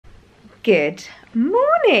Good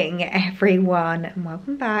morning everyone and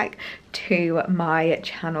welcome back to my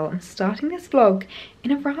channel. I'm starting this vlog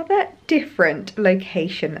in a rather different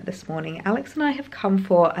location this morning. Alex and I have come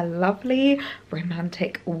for a lovely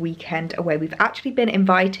romantic weekend away. We've actually been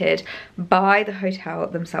invited by the hotel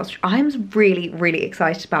themselves, which I'm really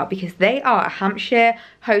excited about because they are a Hampshire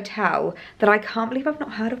hotel that I can't believe I've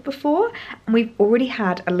not heard of before, and we've already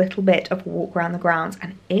had a little bit of a walk around the grounds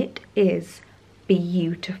and it is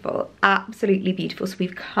beautiful, absolutely beautiful. So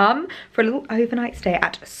we've come for a little overnight stay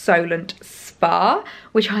at Solent Spa,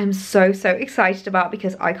 which I'm so excited about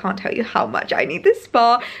because I can't tell you how much I need this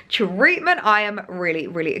spa treatment. I am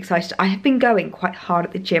really excited. I have been going quite hard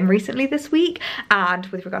at the gym recently this week, and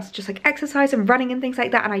with regards to just like exercise and running and things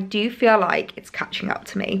like that, and I do feel like it's catching up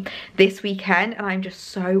to me this weekend, and I'm just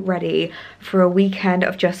so ready for a weekend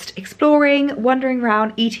of just exploring, wandering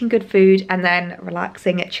around, eating good food, and then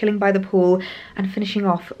relaxing, chilling by the pool, and finishing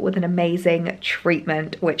off with an amazing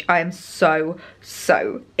treatment, which I am so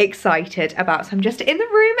excited about. So I'm just in the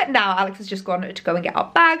room now. Alex has just gone to go and get our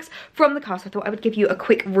bags from the car, so I thought I would give you a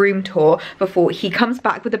quick room tour before he comes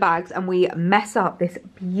back with the bags and we mess up this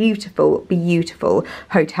beautiful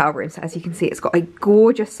hotel room. So as you can see, it's got a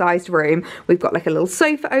gorgeous sized room. We've got like a little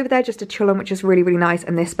sofa over there just to chill on, which is really nice,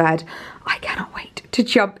 and this bed I cannot wait to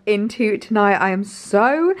jump into tonight. I am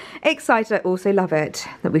so excited. I also love it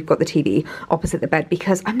that we've got the TV opposite the bed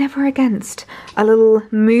because I'm never against a little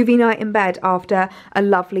movie night in bed after a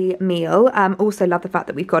lovely meal. Also love the fact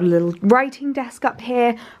that we've got a little writing desk up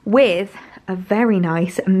here with a very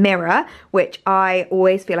nice mirror, which I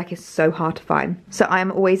always feel like is so hard to find. So I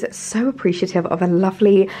am always so appreciative of a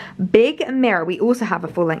lovely big mirror. We also have a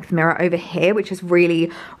full-length mirror over here, which is really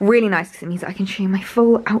nice because it means that I can show you my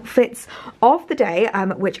full outfits of the day,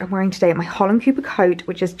 which I'm wearing today. My Holland Cooper coat,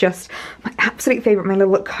 which is just my absolute favourite, my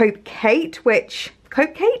little Cape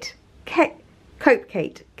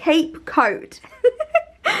coat.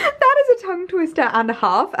 That is a tongue twister and a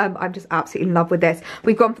half. I'm just absolutely in love with this.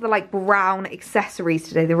 We've gone for the like brown accessories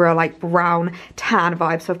today, the real like brown tan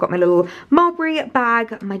vibe. So I've got my little mulberry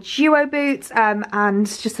bag, my duo boots, and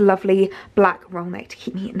just a lovely black roll neck to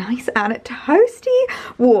keep me nice and toasty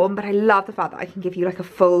warm. But I love the fact that I can give you like a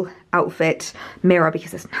full outfit mirror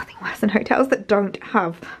because there's nothing worse than hotels that don't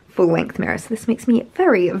have full-length mirrors. So this makes me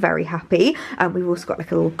very happy. We've also got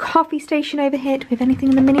like a little coffee station over here. Do we have anything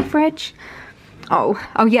in the mini fridge? Oh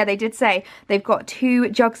yeah, they did say they've got 2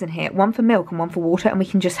 jugs in here, one for milk and one for water, and we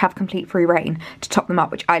can just have complete free reign to top them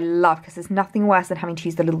up, which I love because there's nothing worse than having to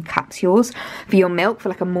use the little capsules for your milk for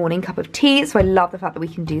like a morning cup of tea. So I love the fact that we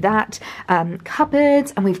can do that.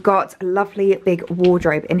 Cupboards, and we've got a lovely big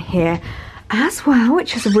wardrobe in here as well,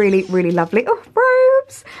 which is really lovely. Oh,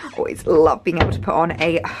 robes! Always love being able to put on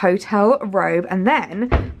a hotel robe. And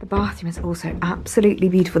then the bathroom is also absolutely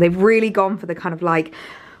beautiful. They've really gone for the kind of like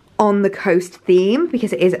on the coast theme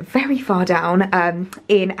because it is very far down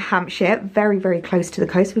in Hampshire, very close to the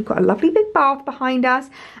coast. We've got a lovely big bath behind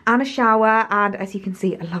us and a shower, and as you can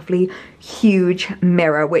see, a lovely huge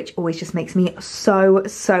mirror, which always just makes me so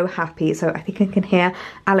happy. So I think I can hear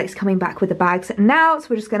Alex coming back with the bags now, so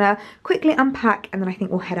we're just gonna quickly unpack and then I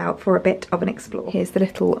think we'll head out for a bit of an explore. Here's the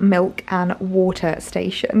little milk and water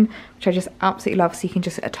station, which I just absolutely love. So you can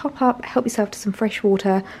just top up, help yourself to some fresh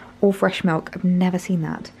water or fresh milk. I've never seen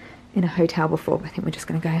that in a hotel before, but I think we're just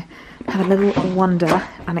gonna go have a little wander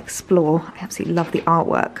and explore. I absolutely love the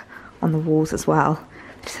artwork on the walls as well.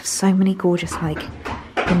 They just have so many gorgeous like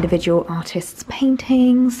individual artists'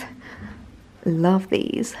 paintings. Love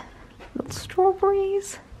these little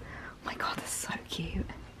strawberries. Oh my god, they're so cute.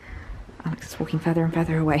 Alex is walking further and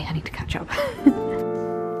further away. I need to catch up.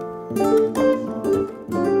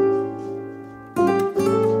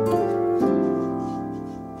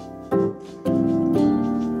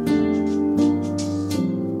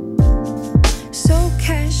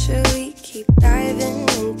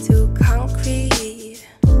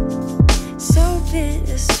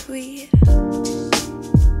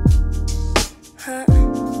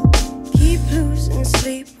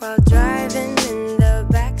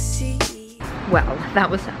 Well, that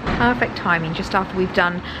was perfect timing just after we've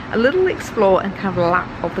done a little explore and kind of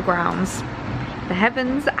lap of the grounds. The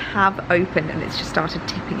heavens have opened and it's just started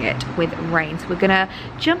tipping it with rain. So we're gonna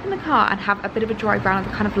jump in the car and have a bit of a drive around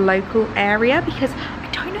the kind of local area because I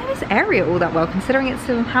don't know this area all that well, considering it's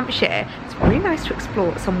still in Hampshire. It's really nice to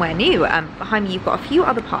explore somewhere new. Behind me you've got a few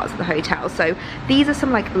other parts of the hotel. So these are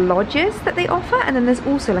some like lodges that they offer, and then there's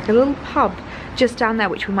also like a little pub just down there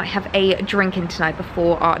which we might have a drink in tonight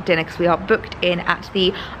before our dinner because we are booked in at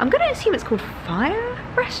the, I'm gonna assume it's called Fire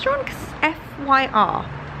Restaurant, because FYR.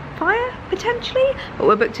 fire potentially, but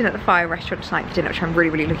we're booked in at the Fire restaurant tonight for dinner, which I'm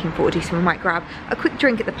really looking forward to. So we might grab a quick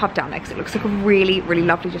drink at the pub down there because it looks like a really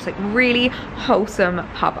lovely, just like really wholesome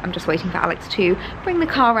pub. I'm just waiting for Alex to bring the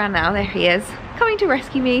car around now. There he is, coming to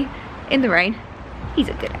rescue me in the rain. He's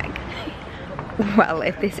a good egg. Well,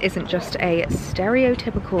 if this isn't just a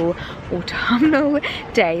stereotypical autumnal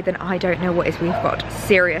day, then I don't know what is. We've got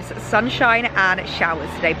serious sunshine and showers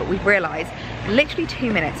today, but we've realised literally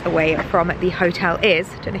 2 minutes away from the hotel is,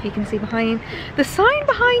 don't know if you can see behind the sign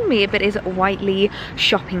behind me, but is PetiteElliee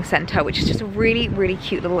shopping centre, which is just a really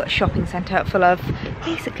cute little shopping centre full of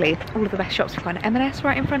basically all of the best shops. We've got an M&S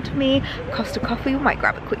right in front of me, Costa Coffee, we might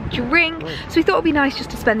grab a quick drink. So we thought it'd be nice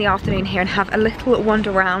just to spend the afternoon here and have a little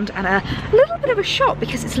wander around and a little bit of a shop,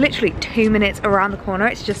 because it's literally 2 minutes around the corner.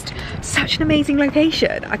 It's just such an amazing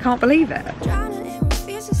location. I can't believe it.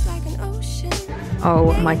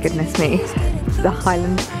 Oh my goodness me. The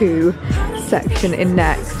Highland Poo section in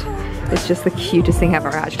Next is just the cutest thing ever.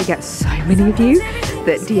 I actually get so many of you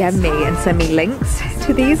that DM me and send me links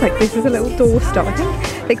to these. Like, this is a little doorstop. I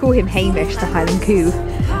think they call him Hamish, the Highland Coo.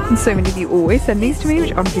 And so many of you always send these to me,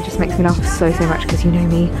 which honestly just makes me laugh so much because you know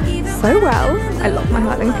me so well. I love my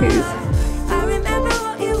Highland Coos.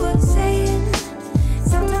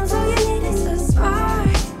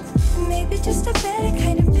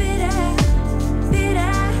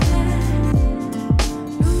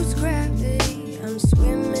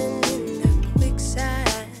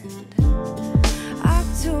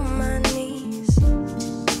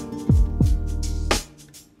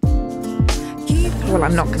 Well,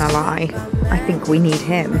 I'm not gonna lie, I think we need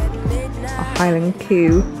him. A Highland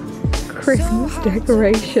Coo Christmas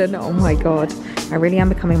decoration. Oh my god, I really am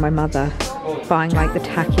becoming my mother, buying like the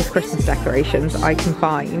tackiest Christmas decorations I can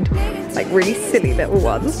find, like really silly little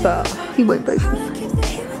ones, but he won't focus.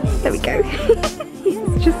 There we go.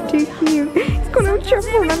 He's just too cute. He's got a little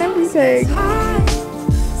jumper and everything.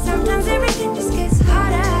 Sometimes everything just gets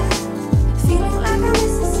harder. Feeling like I'm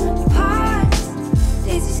missing some parts.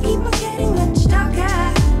 Days just keep on getting much darker.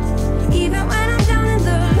 Even when I'm down in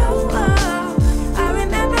the low, I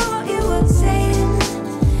remember what you were saying.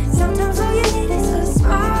 Sometimes all you need is a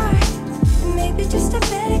spark. And maybe just a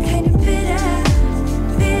better kind of bitter.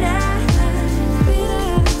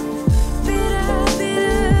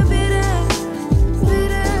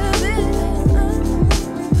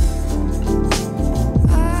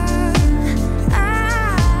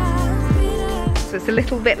 So it's a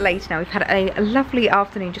little bit late now. We've had a lovely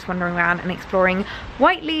afternoon just wandering around and exploring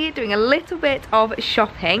PetiteElliee, doing a little bit of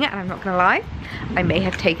shopping, and I'm not gonna lie, I may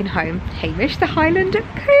have taken home Hamish the Highland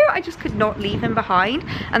Coo. I just could not leave him behind,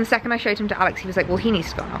 and the second I showed him to Alex, he was like, well, he needs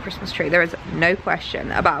to go on our Christmas tree. There is no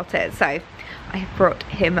question about it. So I have brought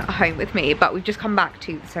him home with me, but we've just come back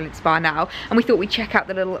to the Solent Spa now, and we thought we'd check out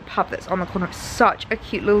the little pub that's on the corner. It's such a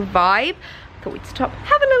cute little vibe. Thought we'd stop,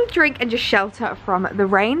 have a little drink and just shelter from the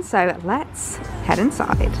rain. So let's head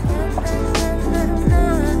inside.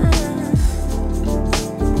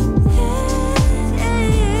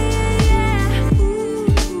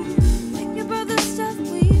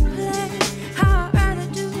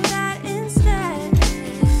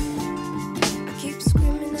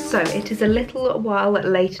 So it is a little while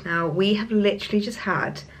later now. We have literally just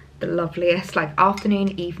had the loveliest like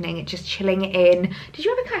afternoon, evening, just chilling in. Did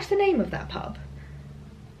you ever catch the name of that pub?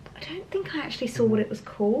 I don't think I actually saw what it was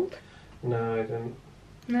called. No, I didn't.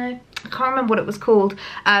 No, I can't remember what it was called,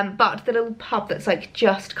 but the little pub that's like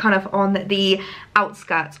just kind of on the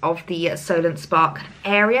outskirts of the Solent Spa kind of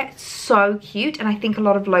area. It's so cute, and I think a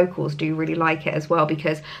lot of locals do really like it as well,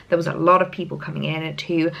 because there was a lot of people coming in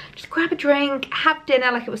to just grab a drink, have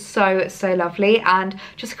dinner. Like, it was so lovely, and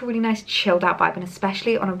just like a really nice chilled out vibe, and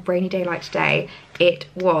especially on a rainy day like today, it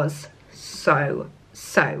was so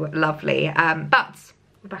lovely. But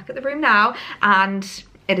we're back at the room now, and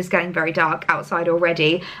it is getting very dark outside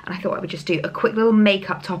already, and I thought I would just do a quick little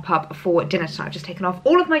makeup top up for dinner tonight. I've just taken off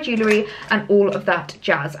all of my jewellery and all of that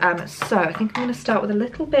jazz. So I think I'm going to start with a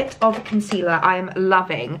little bit of concealer. I am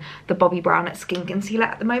loving the Bobbi Brown skin concealer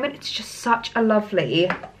at the moment. It's just such a lovely...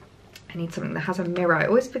 I need something that has a mirror. I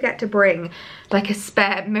always forget to bring like a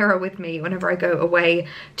spare mirror with me whenever I go away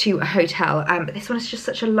to a hotel. But this one is just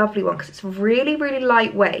such a lovely one because it's really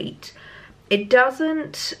lightweight. It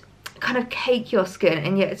doesn't kind of cake your skin,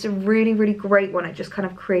 and yet it's a really great one at just kind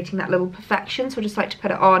of creating that little perfection. So I just like to put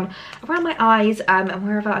it on around my eyes and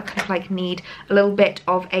wherever I kind of like need a little bit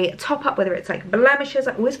of a top up, whether it's like blemishes.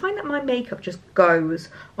 I always find that my makeup just goes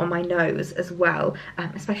on my nose as well,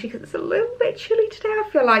 especially because it's a little bit chilly today. I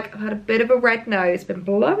feel like I've had a bit of a red nose, been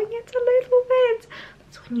blowing it a little bit.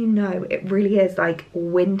 That's when you know it really is like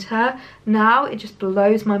winter now. It just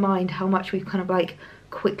blows my mind how much we've kind of like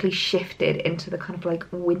quickly shifted into the kind of like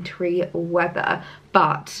wintry weather,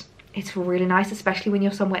 but it's really nice, especially when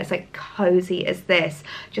you're somewhere as like cozy as this,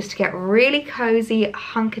 just to get really cozy,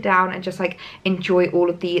 hunker down and just like enjoy all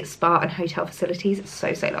of the spa and hotel facilities. It's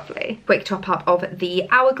so lovely. Quick top up of the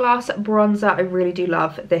Hourglass bronzer. I really do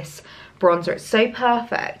love this bronzer. It's so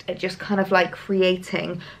perfect at just kind of like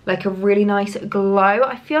creating like a really nice glow.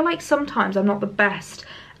 I feel like sometimes I'm not the best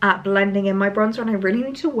at blending in my bronzer, and I really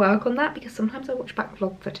need to work on that, because sometimes I watch back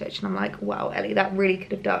vlog footage and I'm like, wow, Ellie, that really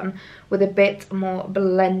could have done with a bit more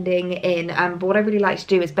blending in. But what I really like to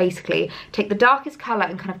do is basically take the darkest color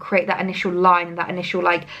and kind of create that initial line and that initial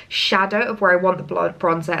like shadow of where I want the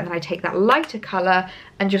bronzer, and then I take that lighter color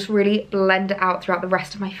and just really blend it out throughout the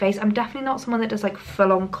rest of my face. I'm definitely not someone that does like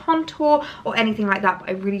full-on contour or anything like that, but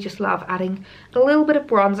I really just love adding a little bit of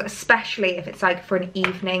bronze, especially if it's like for an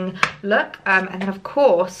evening look. And then of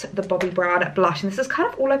course the Bobbi Brown blush, and this is kind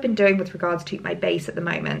of all I've been doing with regards to my base at the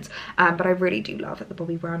moment, but I really do love the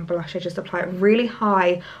Bobbi Brown blush. I just apply it really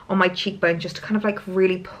high on my cheekbone just to kind of like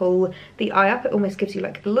really pull the eye up. It almost gives you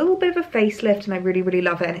like a little bit of a facelift, and I really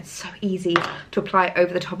love it, and it's so easy to apply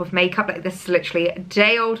over the top of makeup. Like, this is literally a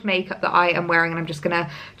day-old makeup that I am wearing, and I'm just gonna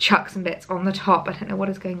chuck some bits on the top. I don't know what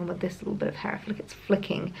is going on with this little bit of hair. I feel like it's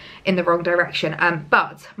flicking in the wrong direction.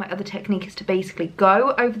 But my other technique is to basically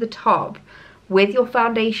go over the top with your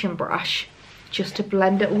foundation brush just to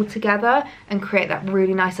blend it all together and create that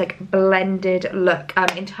really nice like blended look.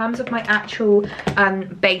 In terms of my actual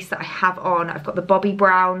base that I have on, I've got the Bobbi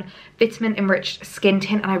Brown vitamin enriched skin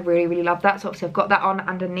tint, and I really love that. So obviously I've got that on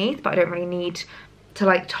underneath, but I don't really need to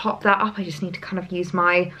like top that up. I just need to kind of use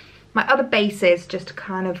my other bases just to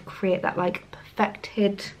kind of create that like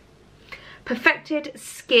perfected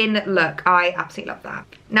skin look. I absolutely love that.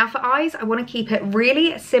 Now for eyes, I want to keep it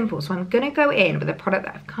really simple, so I'm going to go in with a product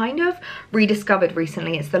that I've kind of rediscovered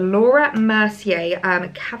recently. It's the Laura Mercier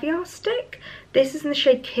Caviar Stick. This is in the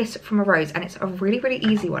shade Kiss from a Rose, and it's a really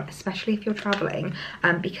easy one, especially if you're traveling,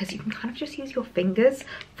 because you can kind of just use your fingers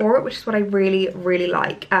for it, which is what I really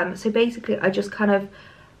like. So basically I just kind of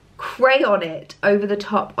crayon it over the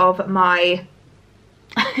top of my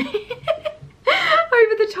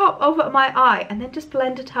eye, and then just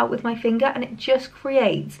blend it out with my finger, and it just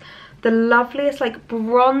creates the loveliest like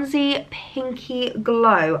bronzy pinky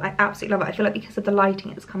glow. I absolutely love it. I feel like because of the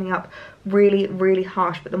lighting it's coming up really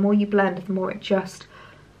harsh, but the more you blend, the more it just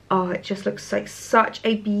looks like such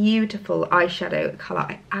a beautiful eyeshadow color.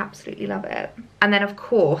 I absolutely love it. And then of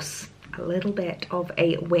course a little bit of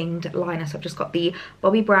a winged liner. So I've just got the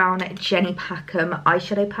Bobbi Brown Jenny Packham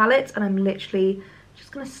eyeshadow palette, and I'm literally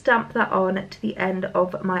just going to stamp that on to the end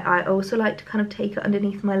of my eye. I also like to kind of take it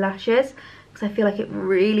underneath my lashes, because I feel like it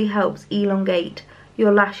really helps elongate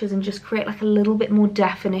your lashes and just create like a little bit more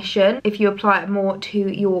definition if you apply it more to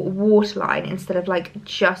your waterline instead of like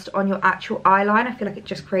just on your actual eyeline. I feel like it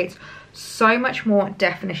just creates so much more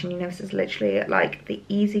definition. You know, this is literally like the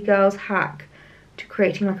easy girl's hack to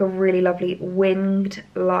creating like a really lovely winged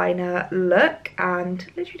liner look, and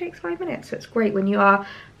literally takes 5 minutes, so it's great when you are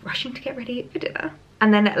rushing to get ready for dinner.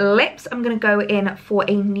 And then lips, I'm going to go in for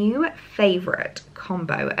a new favourite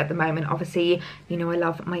combo at the moment. Obviously, you know I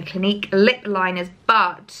love my Clinique lip liners,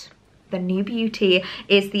 but the new beauty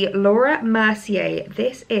is the Laura Mercier.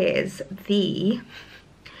 This is the,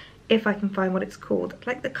 if I can find what it's called,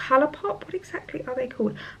 like the Colourpop, what exactly are they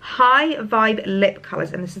called? High Vibe Lip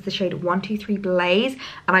Colours, and this is the shade 123 Blaze,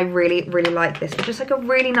 and I really like this. It's just like a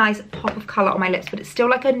really nice pop of colour on my lips, but it's still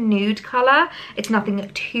like a nude colour. It's nothing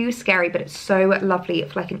too scary, but it's so lovely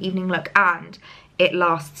for like an evening look, and it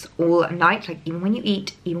lasts all night, like even when you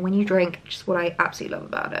eat, even when you drink, which is what I absolutely love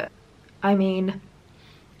about it. I mean,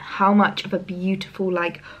 how much of a beautiful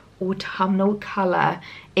like autumnal colour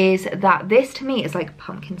is that? This to me is like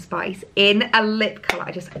pumpkin spice in a lip colour.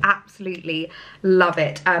 I just absolutely love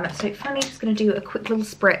it. So finally just going to do a quick little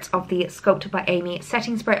spritz of the Sculpted by Amy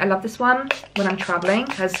setting spray. I love this one when I'm travelling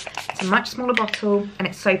because it's a much smaller bottle and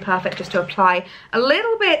it's so perfect just to apply a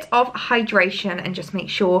little bit of hydration and just make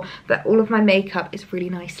sure that all of my makeup is really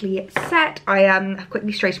nicely set. I have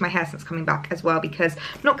quickly straightened my hair since coming back as well, because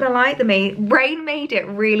I'm not gonna lie, the rain made it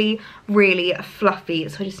really fluffy,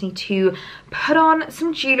 so I just need to put on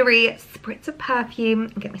some jewellery, spritz of perfume,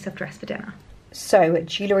 and get myself dressed for dinner. So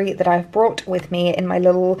jewellery that I've brought with me in my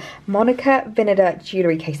little Monica Vinader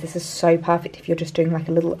jewellery case. This is so perfect if you're just doing like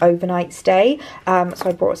a little overnight stay. So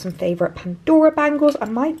I brought some favourite Pandora bangles. I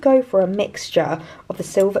might go for a mixture of the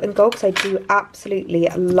silver and gold because I do absolutely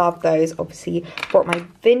love those. Obviously brought my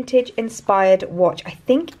vintage inspired watch. I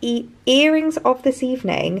think earrings of this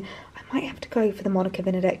evening, I might have to go for the Monica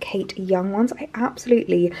Vinader Kate Young ones. I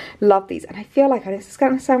absolutely love these, and I feel like, this is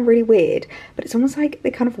going to sound really weird, but it's almost like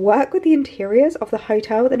they kind of work with the interiors of the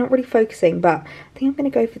hotel. They're not really focusing, but I think I'm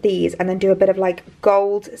going to go for these and then do a bit of like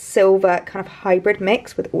gold, silver kind of hybrid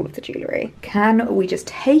mix with all of the jewellery. Can we just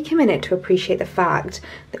take a minute to appreciate the fact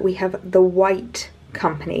that we have the White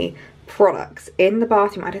Company products in the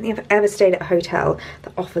bathroom? I don't think I've ever stayed at a hotel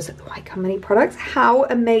that offers the White Company products. How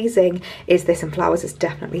amazing is this? And flowers is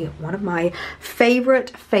definitely one of my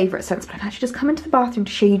favorite scents. But I've actually just come into the bathroom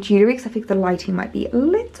to show you jewellery because I think the lighting might be a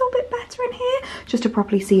little bit better in here, just to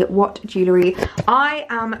properly see what jewellery I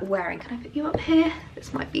am wearing. Can I put you up here?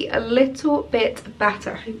 This might be a little bit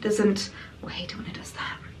better. I hope it doesn't, wait when it does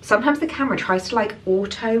that. Sometimes the camera tries to like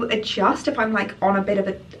auto adjust if I'm like on a bit of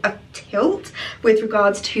a tilt with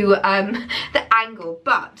regards to the angle,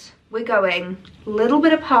 but we're going a little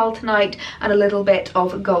bit of pearl tonight and a little bit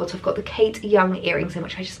of gold. So I've got the Kate Young earrings in,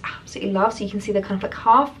 which I just absolutely love. So you can see they're kind of like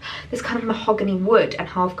half this kind of mahogany wood and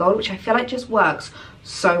half gold, which I feel like just works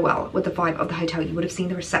so well with the vibe of the hotel. You would have seen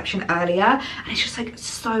the reception earlier, and it's just like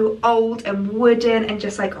so old and wooden and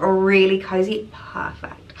just like really cozy.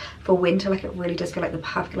 Perfect for winter. Like, it really does feel like the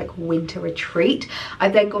perfect like winter retreat.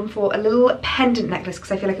 I've then gone for a little pendant necklace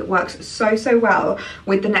because I feel like it works so well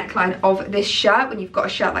with the neckline of this shirt when you've got a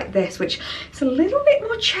shirt like this, which is a little bit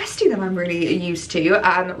more chesty than I'm really used to.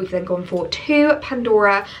 And we've then gone for 2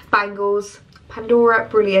 Pandora bangles, Pandora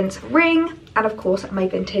Brilliant ring, and of course my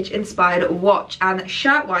vintage inspired watch. And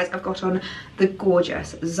shirt wise, I've got on the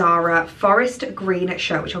gorgeous Zara forest green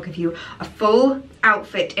shirt, which I'll give you a full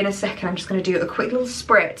outfit in a second. I'm just going to do a quick little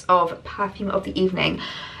spritz of perfume of the evening.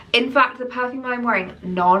 In fact, the perfume I'm wearing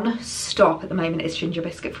non-stop at the moment is Ginger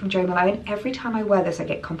Biscuit from Jo Malone. Every time I wear this, I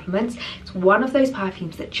get compliments. It's one of those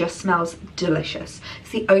perfumes that just smells delicious.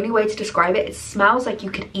 It's the only way to describe it. It smells like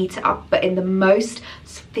you could eat it up, but in the most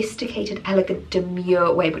sophisticated, elegant,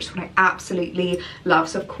 demure way, which is what I absolutely love.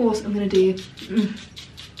 So of course, I'm going to do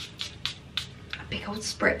a big old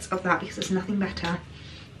spritz of that because there's nothing better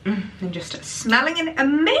than just smelling it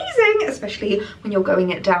amazing, especially when you're going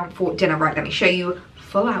it down for dinner. Right, let me show you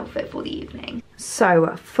full outfit for the evening.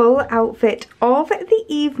 So, full outfit of the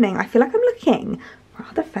evening. I feel like I'm looking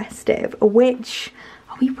rather festive, which,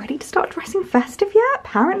 are we ready to start dressing festive yet?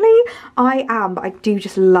 Apparently I am, but I do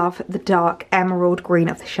just love the dark emerald green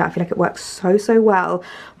of the shirt. I feel like it works so well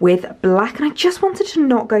with black, and I just wanted to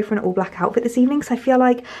not go for an all black outfit this evening because I feel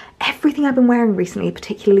like everything I've been wearing recently,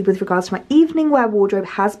 particularly with regards to my evening wear wardrobe,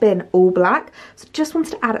 has been all black. So just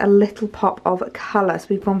wanted to add a little pop of colour. So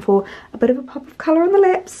we've gone for a bit of a pop of colour on the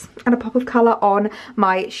lips and a pop of colour on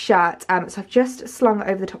my shirt. So I've just slung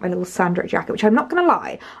over the top my little Sandra jacket, which I'm not going to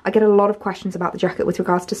lie, I get a lot of questions about the jacket with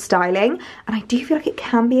regards to styling, and I do feel like it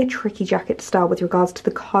can be a tricky jacket to style with regards to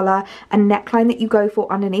the collar and neckline that you go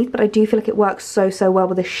for underneath, but I do feel like it works so well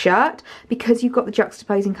with this shirt because you've got the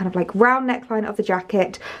juxtaposing kind of like round neckline of the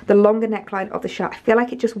jacket, the longer neckline of the shirt. I feel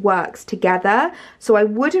like it just works together, so I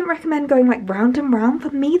wouldn't recommend going like round and round. For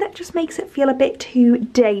me, that just makes it feel a bit too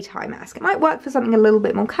daytime-esque. It might work for something a little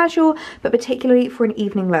bit more casual, but particularly for an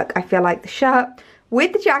evening look, I feel like the shirt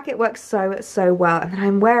with the jacket works so well. And then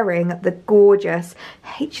I'm wearing the gorgeous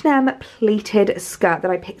H&M pleated skirt that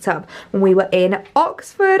I picked up when we were in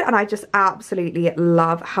Oxford, and I just absolutely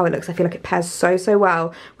love how it looks. I feel like it pairs so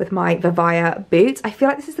well with my Vivaya boots. I feel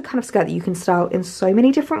like this is the kind of skirt that you can style in so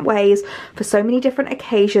many different ways for so many different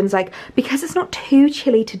occasions. Like, because it's not too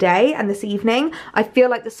chilly today and this evening, I feel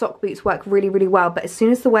like the sock boots work really well, but as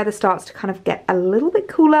soon as the weather starts to kind of get a little bit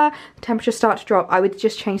cooler, the temperatures start to drop, I would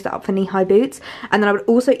just change that up for knee-high boots. And then I would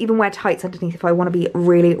also even wear tights underneath if I want to be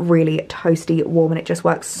really toasty warm, and it just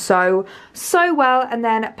works so well. And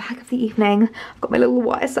then back of the evening, I've got my little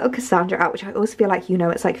YSL Cassandra out, which I always feel like, you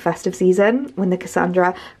know, it's like festive season when the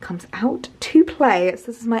Cassandra comes out to play. So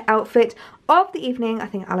this is my outfit of the evening. I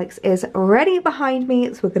think Alex is ready behind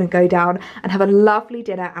me, so we're going to go down and have a lovely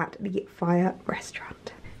dinner at the Fire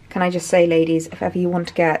restaurant. Can I just say, ladies, if ever you want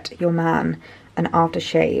to get your man an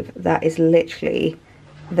aftershave that is literally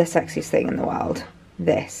the sexiest thing in the world,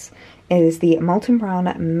 this is the Molten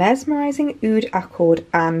Brown Mesmerizing Oud Accord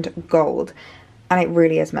and Gold. And it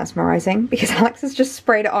really is mesmerizing because Alex has just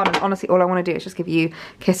sprayed it on, and honestly all I want to do is just give you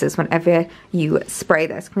kisses whenever you spray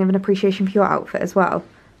this. Can we have an appreciation for your outfit as well?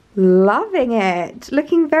 Loving it,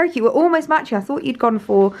 looking very cute. We're almost matching. I thought you'd gone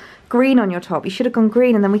for green on your top. You should have gone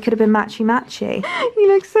green and then we could have been matchy. You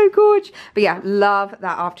look so gorgeous. But yeah, love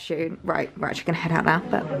that aftershave. Right, we're actually gonna head out now,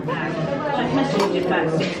 but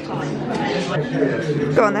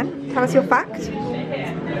go on then, tell us your fact.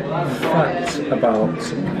 Fact about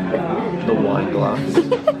the wine glass.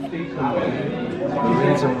 the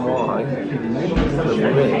reason why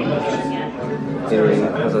the ring earring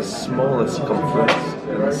has a smaller circumference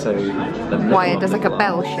than say the middle. Why it does like a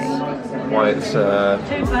bell shape? Why it's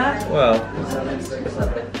well,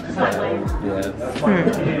 yeah.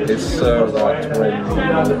 It's so that when you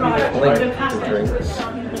blink the drinks,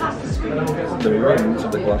 the rims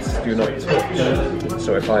of the glasses do not touch.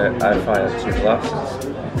 So if I had two glasses.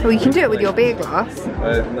 Well, you can do it with your beer glass. No,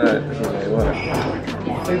 it doesn't really work.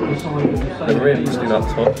 The rims do not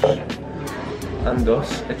touch, and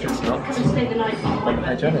thus it is not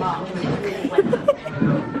unhygienic.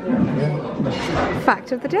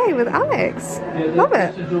 Fact of the day with Alex. Love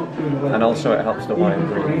it. And also it helps the wine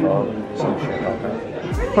breathe or some shit like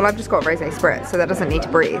that. Well, I've just got rosé spritz, so that doesn't need to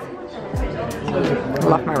breathe.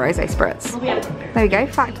 Love my rosé spritz. There we go,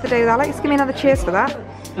 fact of the day with Alex. Give me another cheers for that.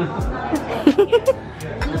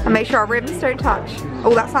 And make sure our rims don't touch.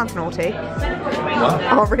 Oh, that sounds naughty. What?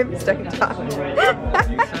 Our rims don't touch.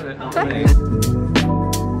 You said it.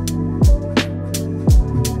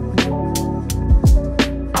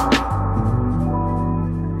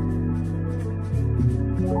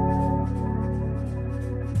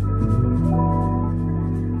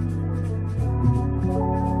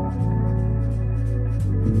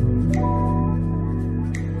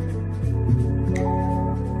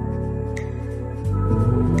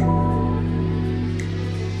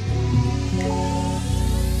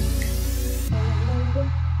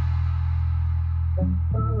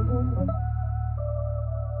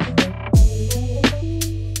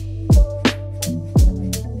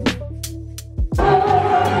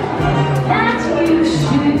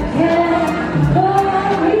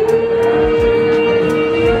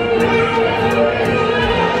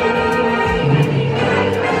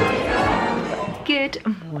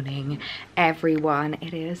 Everyone,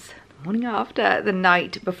 it is the morning after, the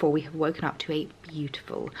night before we have woken up to a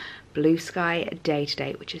beautiful blue sky day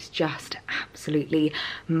today, which is just absolutely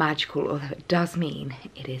magical, although it does mean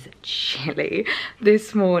it is chilly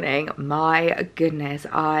this morning. My goodness,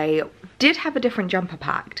 I did have a different jumper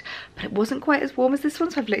packed, but it wasn't quite as warm as this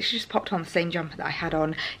one, so I've literally just popped on the same jumper that I had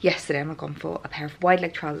on yesterday. I'm gone for a pair of wide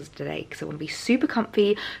leg trousers today because I want to be super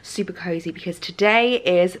comfy, super cozy, because today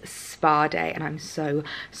is spa day and I'm so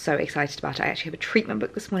excited about it. I actually have a treatment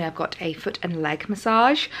booked this morning. I've got a foot and leg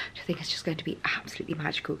massage, which I think is just going to be absolutely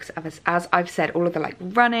magical, because as I've said, all of the like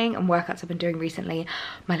running and workouts I've been doing recently,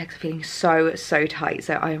 my legs are feeling so tight,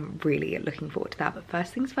 so I'm really looking forward to that. But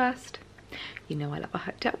first things first, you know I love a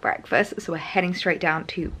hotel breakfast, so we're heading straight down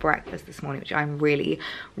to breakfast this morning, which I'm really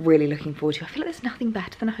looking forward to. I feel like there's nothing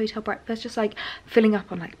better than a hotel breakfast, just like filling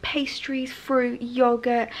up on like pastries, fruit,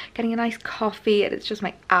 yogurt, getting a nice coffee, and it's just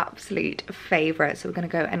my absolute favourite. So we're going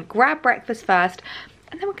to go and grab breakfast first,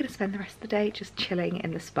 and then we're going to spend the rest of the day just chilling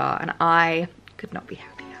in the spa, and I could not be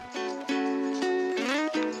happier.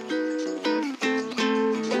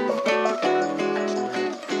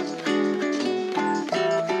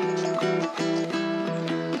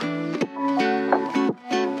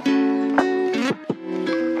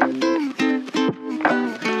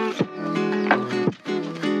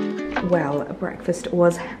 Well, breakfast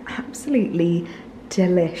was absolutely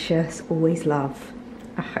delicious. Always love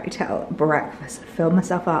a hotel breakfast. Filled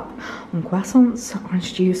myself up on croissants,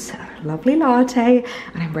 orange juice, a lovely latte,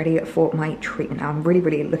 and I'm ready for my treatment now. I'm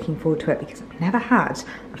really looking forward to it because I've never had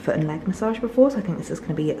a foot and leg massage before, so I think this is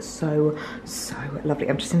going to be so lovely.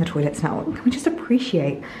 I'm just in the toilets now. Can we just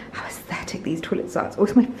appreciate how aesthetic these toilets are? It's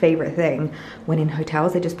always my favorite thing when in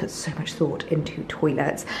hotels. They just put so much thought into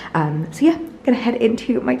toilets. So yeah, I'm gonna head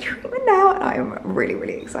into my treatment now, and I'm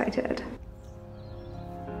really excited.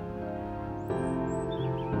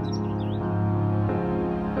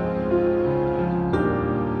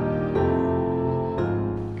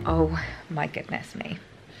 Oh my goodness me.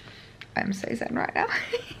 I'm so zen right now.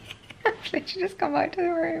 I've literally just come back to the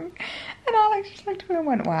room and Alex just looked at me and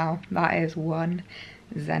went, wow, that is one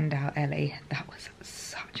zenned out Ellie. That was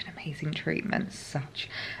such an amazing treatment, such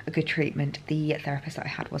a good treatment. The therapist that I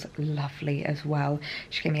had was lovely as well.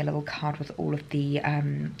 She gave me a little card with all of the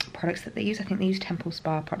products that they use. I think they use Temple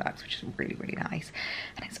Spa products, which is really nice.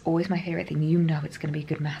 And it's always my favorite thing. You know it's going to be a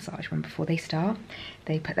good massage when before they start,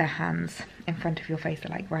 they put their hands in front of your face.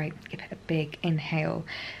 They're like, right, give it a big inhale.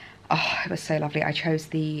 Oh, it was so lovely. I chose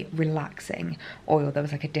the relaxing oil. There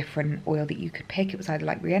was like a different oil that you could pick. It was either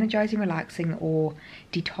like re-energizing, relaxing, or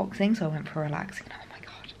detoxing. So I went for relaxing. Oh my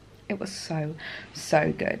God, it was so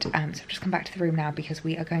good. So I've just come back to the room now because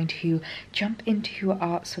we are going to jump into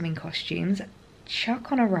our swimming costumes.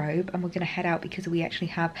 chuck on a robe and we're going to head out because we actually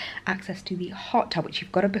have access to the hot tub, which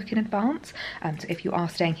you've got to book in advance. So if you are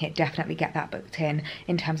staying here, definitely get that booked in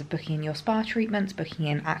terms of booking in your spa treatments, booking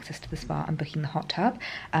in access to the spa and booking the hot tub.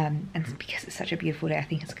 And because it's such a beautiful day, I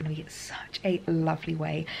think it's going to be such a lovely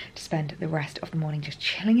way to spend the rest of the morning just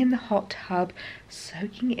chilling in the hot tub,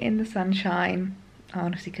 soaking in the sunshine. I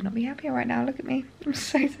honestly could not be happier right now. Look at me, I'm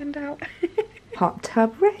so sent out. Hot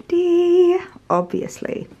tub ready,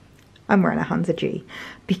 obviously. I'm wearing a Hansa G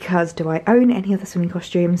because do I own any other swimming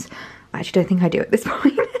costumes? I actually don't think I do at this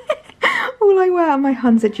point. All I wear are my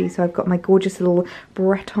Hansa G, so I've got my gorgeous little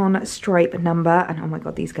Breton stripe number, and oh my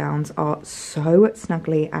god, these gowns are so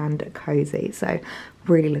snuggly and cozy. So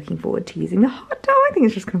really looking forward to using the hot tub. I think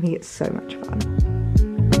it's just going to be so much fun.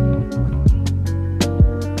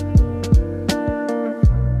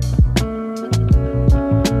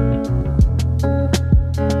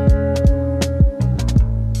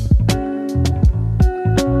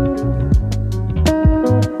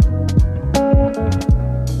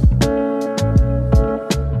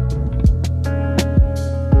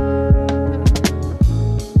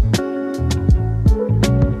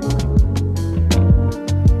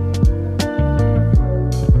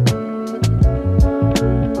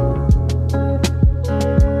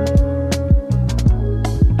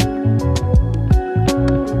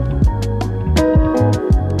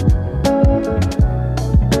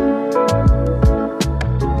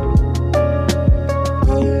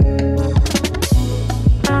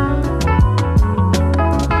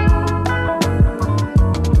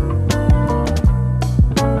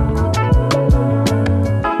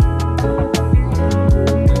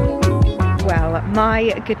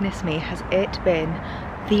 My goodness me, has it been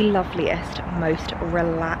the loveliest, most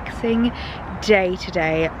relaxing day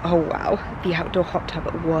today. Oh wow, the outdoor hot tub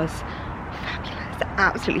was fabulous,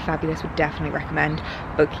 absolutely fabulous. Would definitely recommend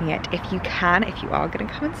booking it if you can, if you are going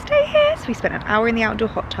to come and stay here. So we spent an hour in the outdoor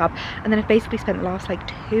hot tub and then I've basically spent the last like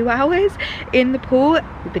 2 hours in the pool.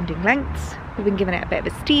 We've been doing lengths, we've been giving it a bit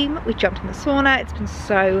of a steam, we jumped in the sauna. It's been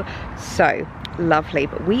so lovely,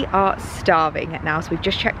 but we are starving now, so we've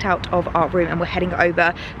just checked out of our room and we're heading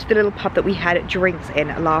over to the little pub that we had drinks in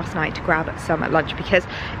last night to grab some lunch because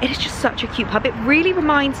it is just such a cute pub. It really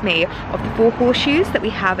reminds me of the Four Horseshoes that we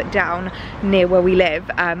have down near where we live,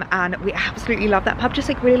 and we absolutely love that pub. Just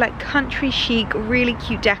like really like country chic, really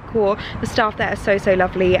cute decor. The staff there are so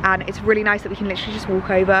lovely, and it's really nice that we can literally just walk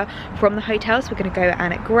over from the hotel. So we're going to go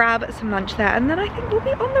and grab some lunch there, and then I think we'll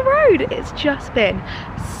be on the road. It's just been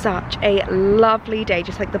such a lovely day,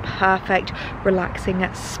 just like the perfect relaxing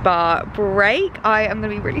spa break. I am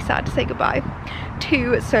going to be really sad to say goodbye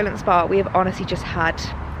to Solent Spa. We have honestly just had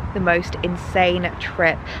the most insane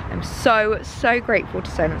trip. I'm so grateful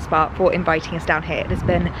to Solent Spa for inviting us down here. It has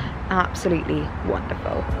been absolutely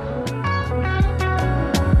wonderful.